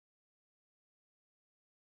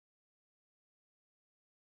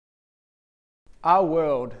Our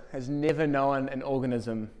world has never known an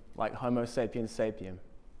organism like Homo sapiens sapien.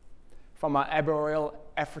 From our arboreal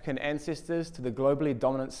African ancestors to the globally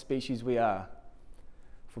dominant species we are.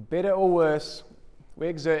 For better or worse, we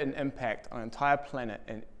exert an impact on an entire planet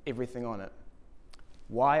and everything on it.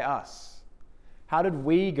 Why us? How did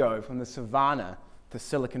we go from the savannah to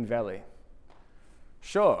Silicon Valley?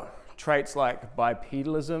 Sure, traits like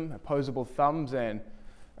bipedalism, opposable thumbs, and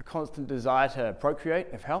a constant desire to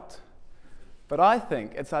procreate have helped. But I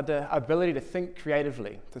think it's our ability to think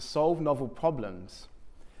creatively, to solve novel problems,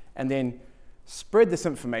 and then spread this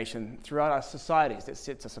information throughout our societies that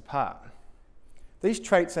sets us apart. These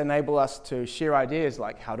traits enable us to share ideas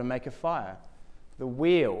like how to make a fire, the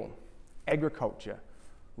wheel, agriculture,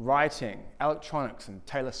 writing, electronics, and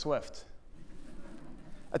Taylor Swift.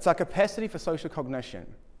 It's our capacity for social cognition,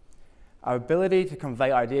 our ability to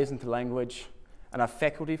convey ideas into language, and our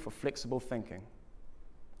faculty for flexible thinking.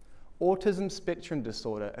 Autism spectrum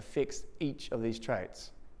disorder affects each of these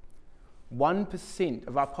traits. 1%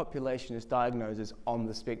 of our population is diagnosed as on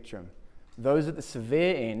the spectrum. Those at the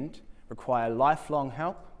severe end require lifelong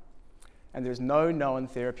help, and there is no known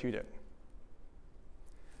therapeutic.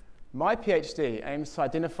 My PhD aims to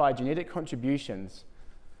identify genetic contributions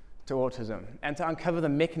to autism and to uncover the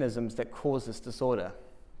mechanisms that cause this disorder.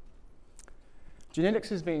 Genetics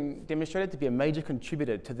has been demonstrated to be a major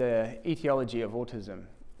contributor to the etiology of autism.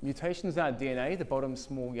 Mutations in our DNA, the bottom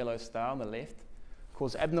small yellow star on the left,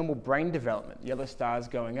 cause abnormal brain development, yellow stars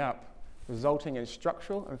going up, resulting in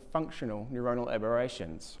structural and functional neuronal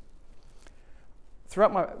aberrations.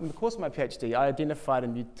 In the course of my PhD, I identified a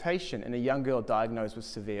mutation in a young girl diagnosed with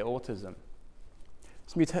severe autism.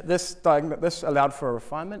 This allowed for a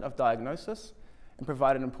refinement of diagnosis and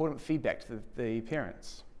provided important feedback to the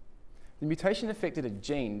parents. The mutation affected a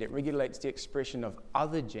gene that regulates the expression of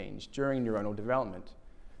other genes during neuronal development.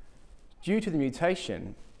 Due to the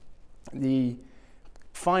mutation, the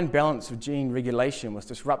fine balance of gene regulation was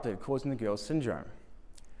disrupted, causing the girl's syndrome.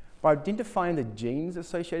 By identifying the genes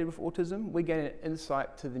associated with autism, we gain an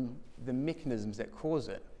insight to the mechanisms that cause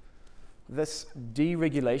it. This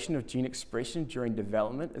deregulation of gene expression during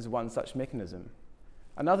development is one such mechanism.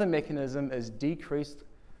 Another mechanism is decreased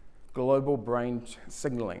global brain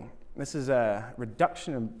signaling. This is a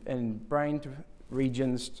reduction in brain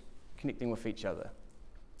regions connecting with each other.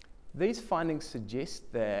 These findings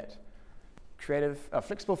suggest that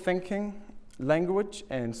flexible thinking, language,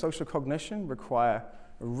 and social cognition require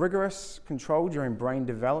rigorous control during brain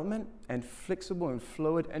development and flexible and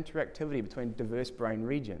fluid interactivity between diverse brain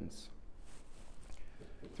regions.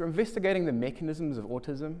 Through investigating the mechanisms of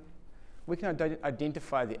autism, we can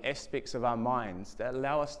identify the aspects of our minds that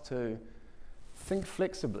allow us to think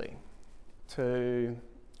flexibly, to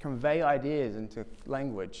convey ideas into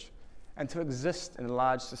language, and to exist in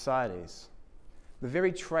large societies. The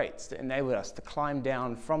very traits that enable us to climb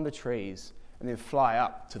down from the trees and then fly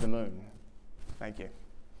up to the moon. Thank you.